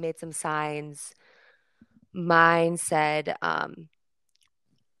over and we made some signs. Mine said,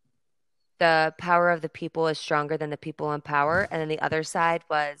 the power of the people is stronger than the people in power. And then the other side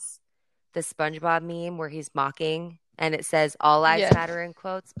was the SpongeBob meme where he's mocking and it says all lives Yeah. matter in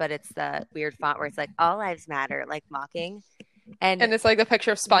quotes, but it's the weird font where it's like all lives matter, like mocking. And it's like the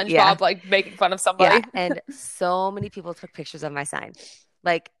picture of SpongeBob, Yeah. like making fun of somebody. Yeah, and so many people took pictures of my sign.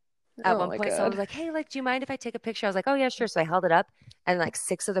 Like at Oh one my point, God. someone was like, "Hey, like, do you mind if I take a picture?" I was like, "Oh yeah, sure." So I held it up, and like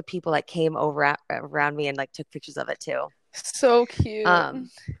 6 other people like came over around me and like took pictures of it too. So cute.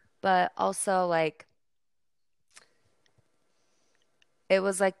 But also like it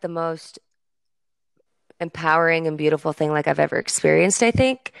was like the most empowering and beautiful thing like I've ever experienced, I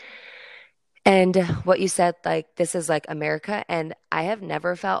think. And what you said, like, this is like America, and I have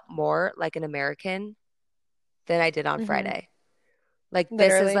never felt more like an American than I did on Mhm. Friday. Like,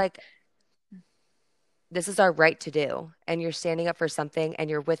 Literally. this is our right to do, and you're standing up for something, and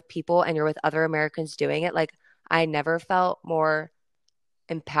you're with people, and you're with other Americans doing it. Like, I never felt more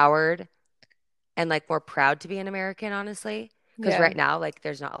empowered and like more proud to be an American, honestly. Because Yeah. right now, like,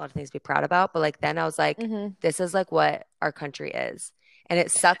 there's not a lot of things to be proud about, but like then I was like, Mhm. this is like what our country is. And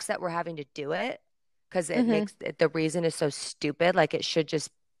it sucks that we're having to do it because it Mhm. makes the reason is so stupid. Like it should just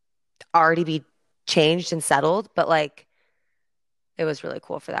already be changed and settled. But like it was really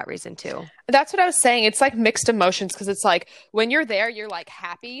cool for that reason too. That's what I was saying. It's like mixed emotions, because it's like when you're there, you're like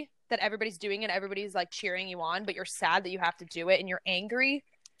happy that everybody's doing it, everybody's like cheering you on, but you're sad that you have to do it, and you're angry.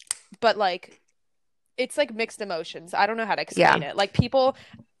 But like, it's like mixed emotions. I don't know how to explain it. Like, people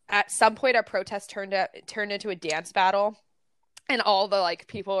at some point, our protest turned into a dance battle. and all the like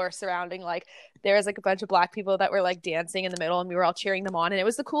people were surrounding, like there was like a bunch of black people that were like dancing in the middle, and we were all cheering them on, and it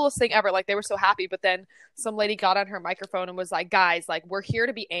was the coolest thing ever. Like they were so happy. But then some lady got on her microphone and was like, guys, like we're here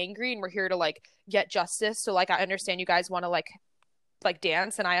to be angry and we're here to like get justice, so like I understand you guys want to like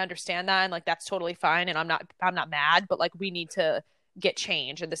dance, and I understand that, and like that's totally fine, and I'm not mad, but like we need to get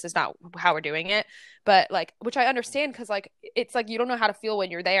change, and this is not how we're doing it. But like, which I understand, because like it's like you don't know how to feel when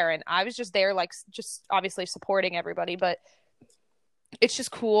you're there, and I was just there like just obviously supporting everybody. But it's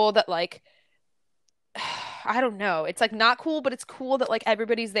just cool that like I don't know, it's like not cool, but it's cool that like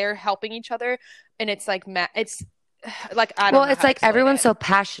everybody's there helping each other, and it's like it's like I Well, don't know it's how to like explain everyone's it. so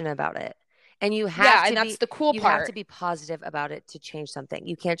passionate about it. And Yeah, and that's the cool you have to part. be positive about it to change something.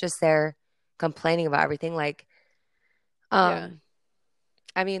 You can't just there complaining about everything. Like, Yeah, um,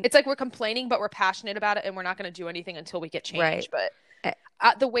 I mean, it's like we're complaining, but we're passionate about it, and we're not going to do anything until we get right. change. But Eh,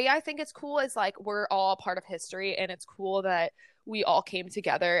 the way I think it's cool is like we're all part of history, and it's cool that we all came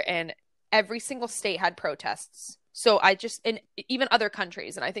together, and every single state had protests. So I just, and even other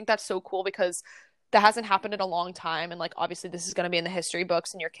countries, and I think that's so cool because that hasn't happened in a long time. And like obviously this is going to be in the history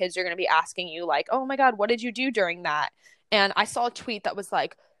books, and your kids are going to be asking you like, oh my god, what did you do during that? And I saw a tweet that was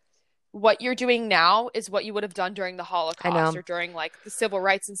like, what you're doing now is what you would have done during the I Holocaust know. or during like the civil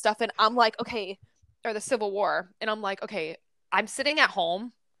rights and stuff. And I'm like, okay, or the Civil War. And I'm like, okay, I'm sitting at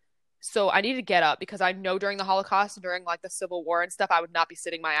home. So I need to get up because I know during the Holocaust and during like the Civil War and stuff, I would not be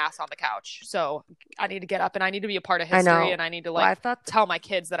sitting my ass on the couch. So I need to get up, and I need to be a part of I history, know. and I need to Well, like tell my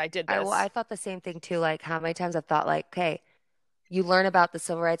kids that I did I this. thought the same thing too. Like how many times I've thought like, okay, you learn about the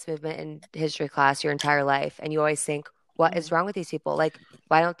civil rights movement in history class your entire life, and you always think, what is Mm-hmm. wrong with these people? Like,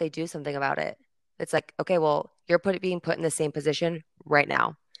 why don't they do something about it? It's like, okay, well, you're being put in the same position right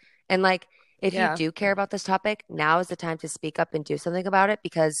now. And like, if you Yeah. do care about this topic, now is the time to speak up and do something about it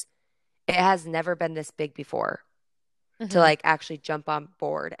because it has never been this big before to Mm-hmm. like actually jump on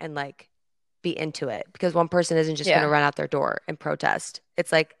board and like be into it because one person isn't just going to Yeah. run out their door and protest.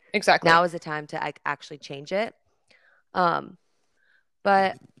 It's like Exactly. now is the time to like actually change it. Um,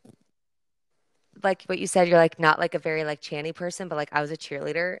 but like what you said, you're like not like a very like chanty person, but like I was a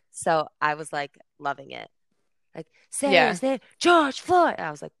cheerleader, so I was like loving it. Like say Yeah. his name, George Floyd.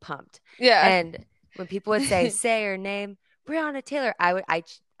 I was like pumped. Yeah. And when people would say her name, Breonna Taylor,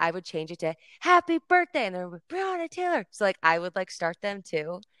 I would change it to Happy Birthday, and then Breonna Taylor. So like I would like start them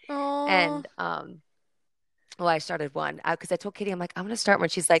too. Oh, And well, I started one because I told Katie, I'm like, I'm gonna start one.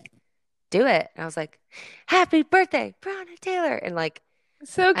 She's like, do it. And I was like, Happy Birthday, Breonna Taylor, and like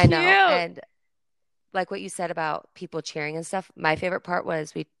so I know, cute. and like what you said about people cheering and stuff, my favorite part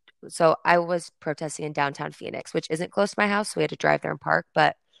was so I was protesting in downtown Phoenix, which isn't close to my house, so we had to drive there and park.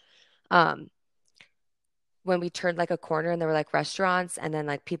 But um when we turned like a corner and there were like restaurants and then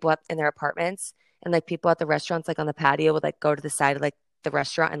like people up in their apartments and like people at the restaurants like on the patio would like go to the side of like the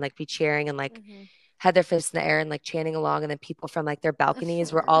restaurant and like be cheering and like Mm-hmm. had their fists in the air and like chanting along and then people from like their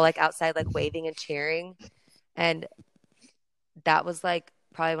balconies were all like outside like waving and cheering and that was like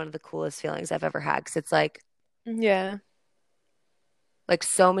probably one of the coolest feelings I've ever had because it's Yeah. like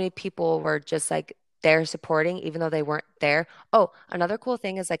so many people were just like there supporting even though they weren't there. Oh, another cool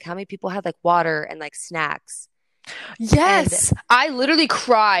thing is like how many people had like water and like snacks. And Yes, I literally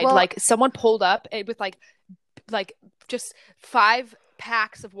cried. well, Like someone pulled up with like just 5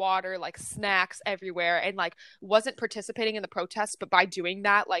 packs of water, like snacks everywhere, and like wasn't participating in the protest, but by doing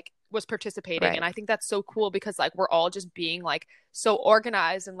that, like was participating. And right. I think that's so cool because like we're all just being like so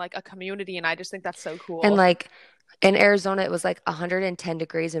organized and like a community, and I just think that's so And cool. like in Arizona, it was like 110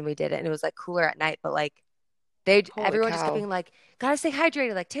 degrees when we did it, and it was like cooler at night. But like Holy everyone just kept cow. being like, "Gotta stay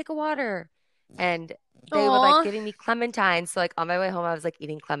hydrated, like take a water," and they would like Aw. giving me clementines. So like on my way home, I was like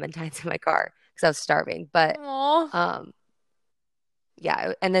eating clementines in my car because I was starving. But Aw. um,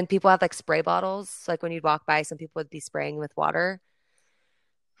 yeah, and then people had like spray bottles. So, like when you'd walk by, some people would be spraying with water,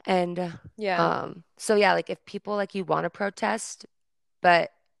 and Yeah. so yeah, like if people like you want to protest,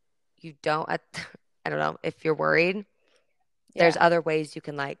 but you don't, I don't know if you're worried. There's Yeah. other ways you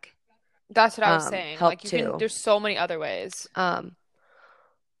can like That's what I was saying. help Like you can, too. there's so many other ways. Um,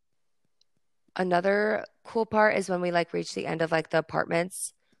 another cool part is when we like reached the end of like the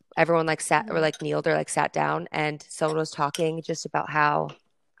apartments, everyone like sat or Mhm. like kneeled or like sat down and someone was talking just about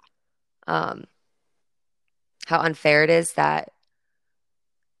um how unfair it is that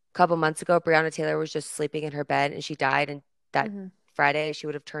a couple months ago Breonna Taylor was just sleeping in her bed and she died and that Mhm. Friday she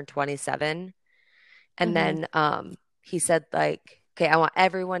would have turned 27. And Mhm. then he said like, okay, I want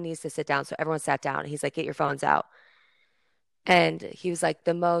everyone needs to sit down. So everyone sat down. He's like, get your phones out. And he was like,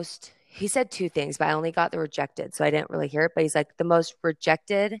 he said two things, but I only got the rejected. So I didn't really hear it. But he's like, the most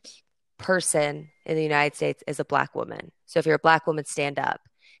rejected person in the United States is a black woman. So if you're a black woman, stand up.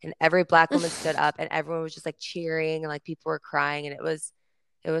 And every black woman stood up and everyone was just like cheering and like people were crying and it was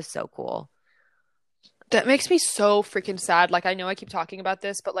so cool. That makes me so freaking sad. Like, I know I keep talking about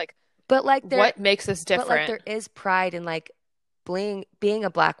this, but like, But like what makes this but like different? there is pride in like being a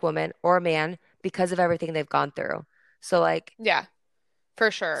black woman or a man because of everything they've gone through. So like Yeah, for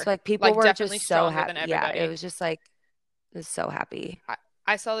sure. people Like, were definitely just so stronger than happy. Yeah, it everybody. was just like it was so happy.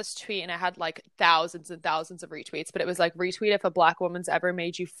 I saw this tweet and it had like thousands and thousands of retweets, but it was like, retweet if a black woman's ever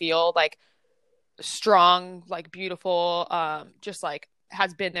made you feel like strong, like beautiful, just like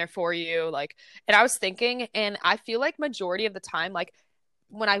has been there for you. Like, and I was thinking, and I feel like majority of the time, like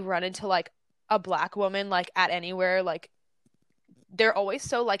when I run into like a black woman, like at anywhere, like they're always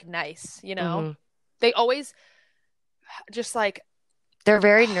so like nice, you know? Hmm. They always just like, They're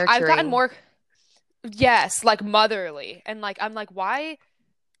very I've gotten nurturing. more, yes, like motherly. And like, I'm like, why?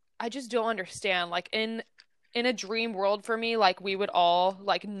 I just don't understand. Like, in a dream world for me, like we would all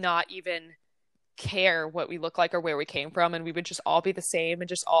like not even care what we look like or where we came from, and we would just all be the same and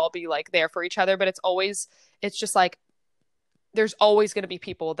just all be like there for each other. But it's just like there's always going to be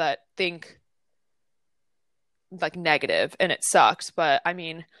people that think like negative, and it sucks. But I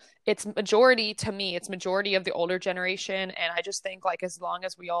mean, it's majority to me, it's majority of the older generation, and I just think like as long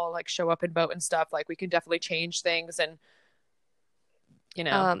as we all like show up and vote and stuff, like we can definitely change things, and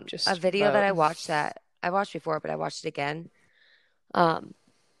A just video that vote. I watched before, but I watched it again. Um,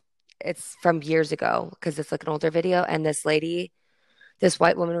 it's from years ago because it's like an older video, and this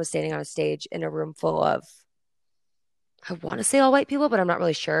white woman was standing on a stage in a room full of, I want to say all white people, but I'm not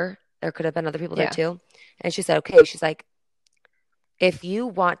really sure. There could have been other people there Yeah. too. And she said, okay, she's like, if you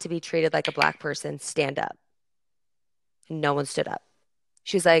want to be treated like a black person, stand up. And no one stood up.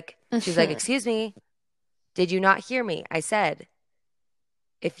 She's like, excuse me, did you not hear me? I said,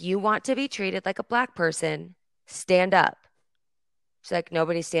 if you want to be treated like a black person, stand up. She's like,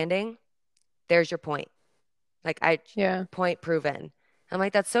 nobody's standing. There's your point. Like, Yeah. point proven. I'm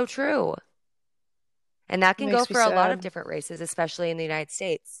like, that's so true. And that It can go makes me for a lot of sad. different races, especially in the United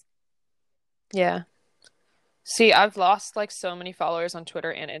States. Yeah. See, I've lost like so many followers on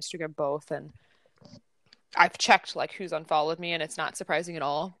Twitter and Instagram both, and I've checked like who's unfollowed me, and it's not surprising at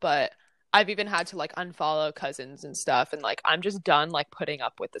all. But I've even had to like unfollow cousins and stuff, and like I'm just done like putting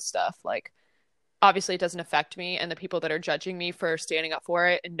up with this stuff. Like, obviously, it doesn't affect me, and the people that are judging me for standing up for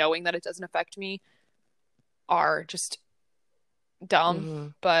it and knowing that it doesn't affect me are just dumb. Hmm.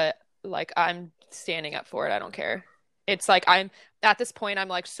 But like, I'm standing up for it. I don't care. It's like I'm at this point, I'm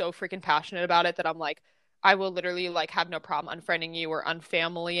like so freaking passionate about it that I'm like, I will literally like have no problem unfriending you or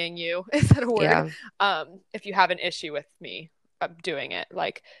unfamilying you. Is that a word? Yeah. If you have an issue with me doing it,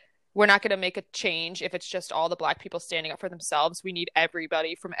 like we're not going to make a change if it's just all the black people standing up for themselves. We need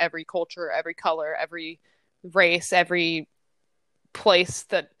everybody from every culture, every color, every race, every place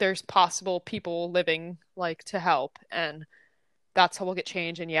that there's possible people living, like, to help. And that's how we'll get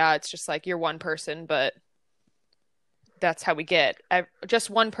change. And yeah, it's just like you're one person, but that's how we get just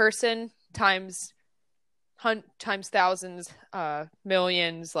one person times times thousands,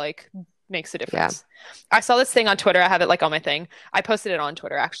 millions, like makes a Yeah. difference. I saw this thing on Twitter. I have it like on my thing. I posted it on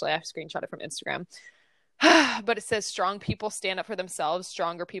Twitter actually. I screenshot it from Instagram. But it says strong people stand up for themselves,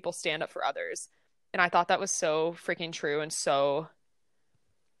 stronger people stand up for others. And I thought that was so freaking true and so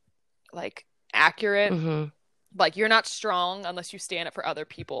like accurate. Hmm. Like, you're not strong unless you stand up for other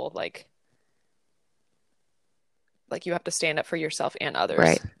people. Like you have to stand up for yourself and others.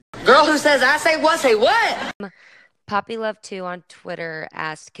 Right. Girl who says I say what? Poppy Love 2 on Twitter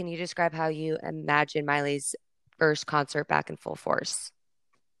asked, can you describe how you imagine Miley's first concert back in full force?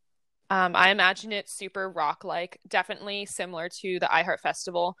 I imagine it super rock like, definitely similar to the iHeart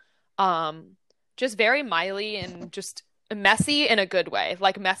Festival. Just very Miley and just messy in a good way,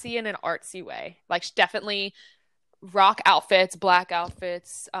 like messy in an artsy way. Like, definitely rock outfits, black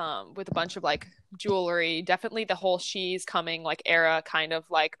outfits, with a bunch of like jewelry. Definitely the whole She's Coming like era, kind of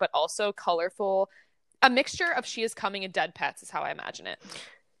like, but also colorful. A mixture of She Is Coming and Dead Pets is how I imagine it.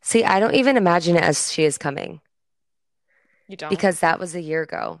 See, I don't even imagine it as She Is Coming You don't? because that was a year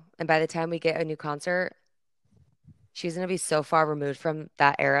ago. And by the time we get a new concert, she's going to be so far removed from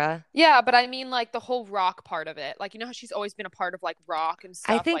that era. Yeah, but I mean like the whole rock part of it. Like, you know how she's always been a part of like rock and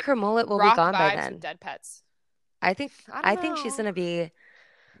I stuff, think like her mullet will be rock gone by vibes with then. Dead Pets. I think I don't I think she's know. going to be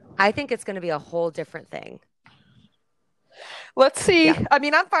I think it's going to be a whole different thing. Let's see. Yeah. I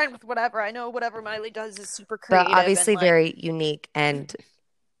mean, I'm fine with whatever. I know whatever Miley does is super But creative obviously and like, very unique and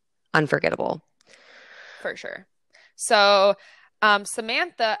unforgettable. for sure. So,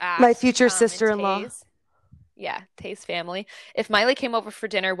 Samantha My asked, future in sister-in-law. Taze, Yeah, Tay's family. If Miley came over for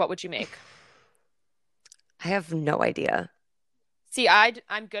dinner, what would you make? I have no idea. See,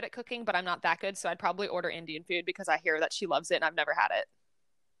 I'm good at cooking, but I'm not that good, so I'd probably order Indian food because I hear that she loves it and I've never had it.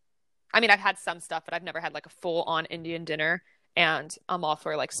 I mean, I've had some stuff, but I've never had like a full-on Indian dinner, and I'm all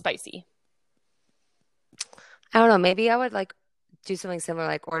for like spicy. I don't know. Maybe I would like do something similar,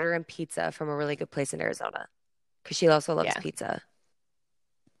 like order in pizza from a really good place in Arizona because she also loves Yeah. pizza.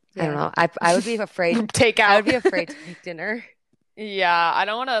 I Yeah. don't know. I would be afraid. I Takeout. would be afraid to make dinner. Yeah, I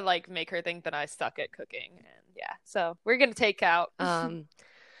don't want to like make her think that I suck at cooking. And yeah, so we're gonna take out.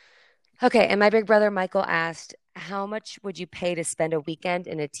 Okay. And my big brother Michael asked, how much would you pay to spend a weekend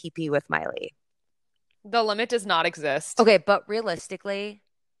in a teepee with Miley? The limit does not exist. Okay, but realistically,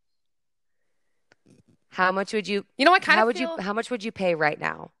 how much would you? You know, I kind of feel. How much would you pay right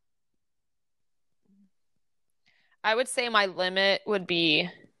now? I would say my limit would be.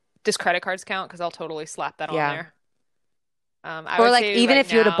 Does credit cards count? Because I'll totally slap that on there. I Or would like say even right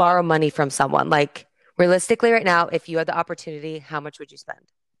if you were to now- borrow money from someone, like realistically right now, if you had the opportunity, how much would you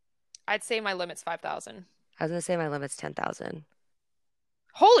spend? I'd say my limit's 5,000. I was gonna say my limit's 10,000.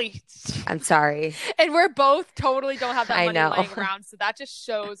 Holy! I'm sorry. And we're both totally don't have that I money know. laying around, so that just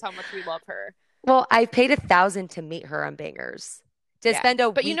shows how much we love her. Well, I paid 1,000 to meet her on Bangers. To spend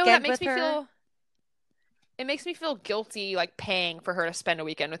a But you know weekend that makes with me her. feel. It makes me feel guilty, like paying for her to spend a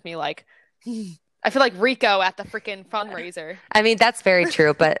weekend with me. Like, I feel like Rico at the freaking fundraiser. I mean, that's very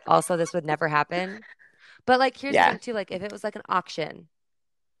true, but also this would never happen. But like, here's the Yeah. thing too. Like, if it was like an auction,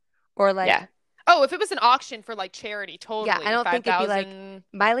 or like, Yeah. Oh, if it was an auction for like charity, totally. Yeah, I don't think it'd be like 5,000.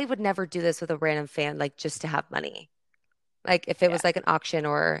 Miley would never do this with a random fan, like just to have money. Like if it was like an auction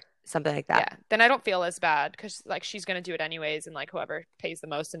or something like that. Yeah, then I don't feel as bad because like she's gonna do it anyways, and like whoever pays the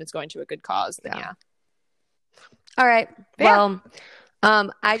most and it's going to a good cause, then yeah. All right. But yeah.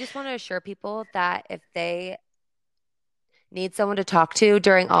 Well, I just want to assure people that if they need someone to talk to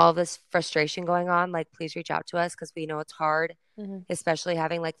during all this frustration going on, like please reach out to us because we know it's hard, especially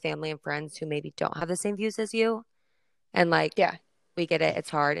having like family and friends who maybe don't have the same views as you. And like, we get it. It's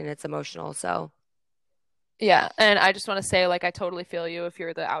hard and it's emotional. So yeah. And I just want to say, like, I totally feel you if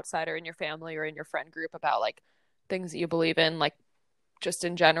you're the outsider in your family or in your friend group about like things that you believe in, like just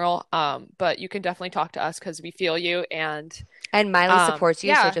in general. But you can definitely talk to us because we feel you and Miley supports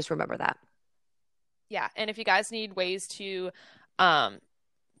you. So just remember that. Yeah. And if you guys need ways to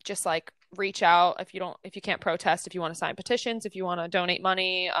just like reach out if you can't protest, if you want to sign petitions, if you want to donate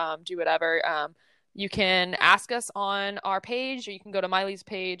money, do whatever, you can ask us on our page or you can go to Miley's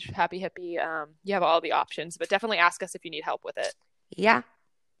page, Happy Hippie. You have all the options, but definitely ask us if you need help with it. Yeah.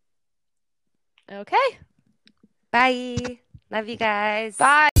 Okay. Bye. Love you guys.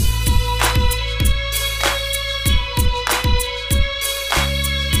 Bye.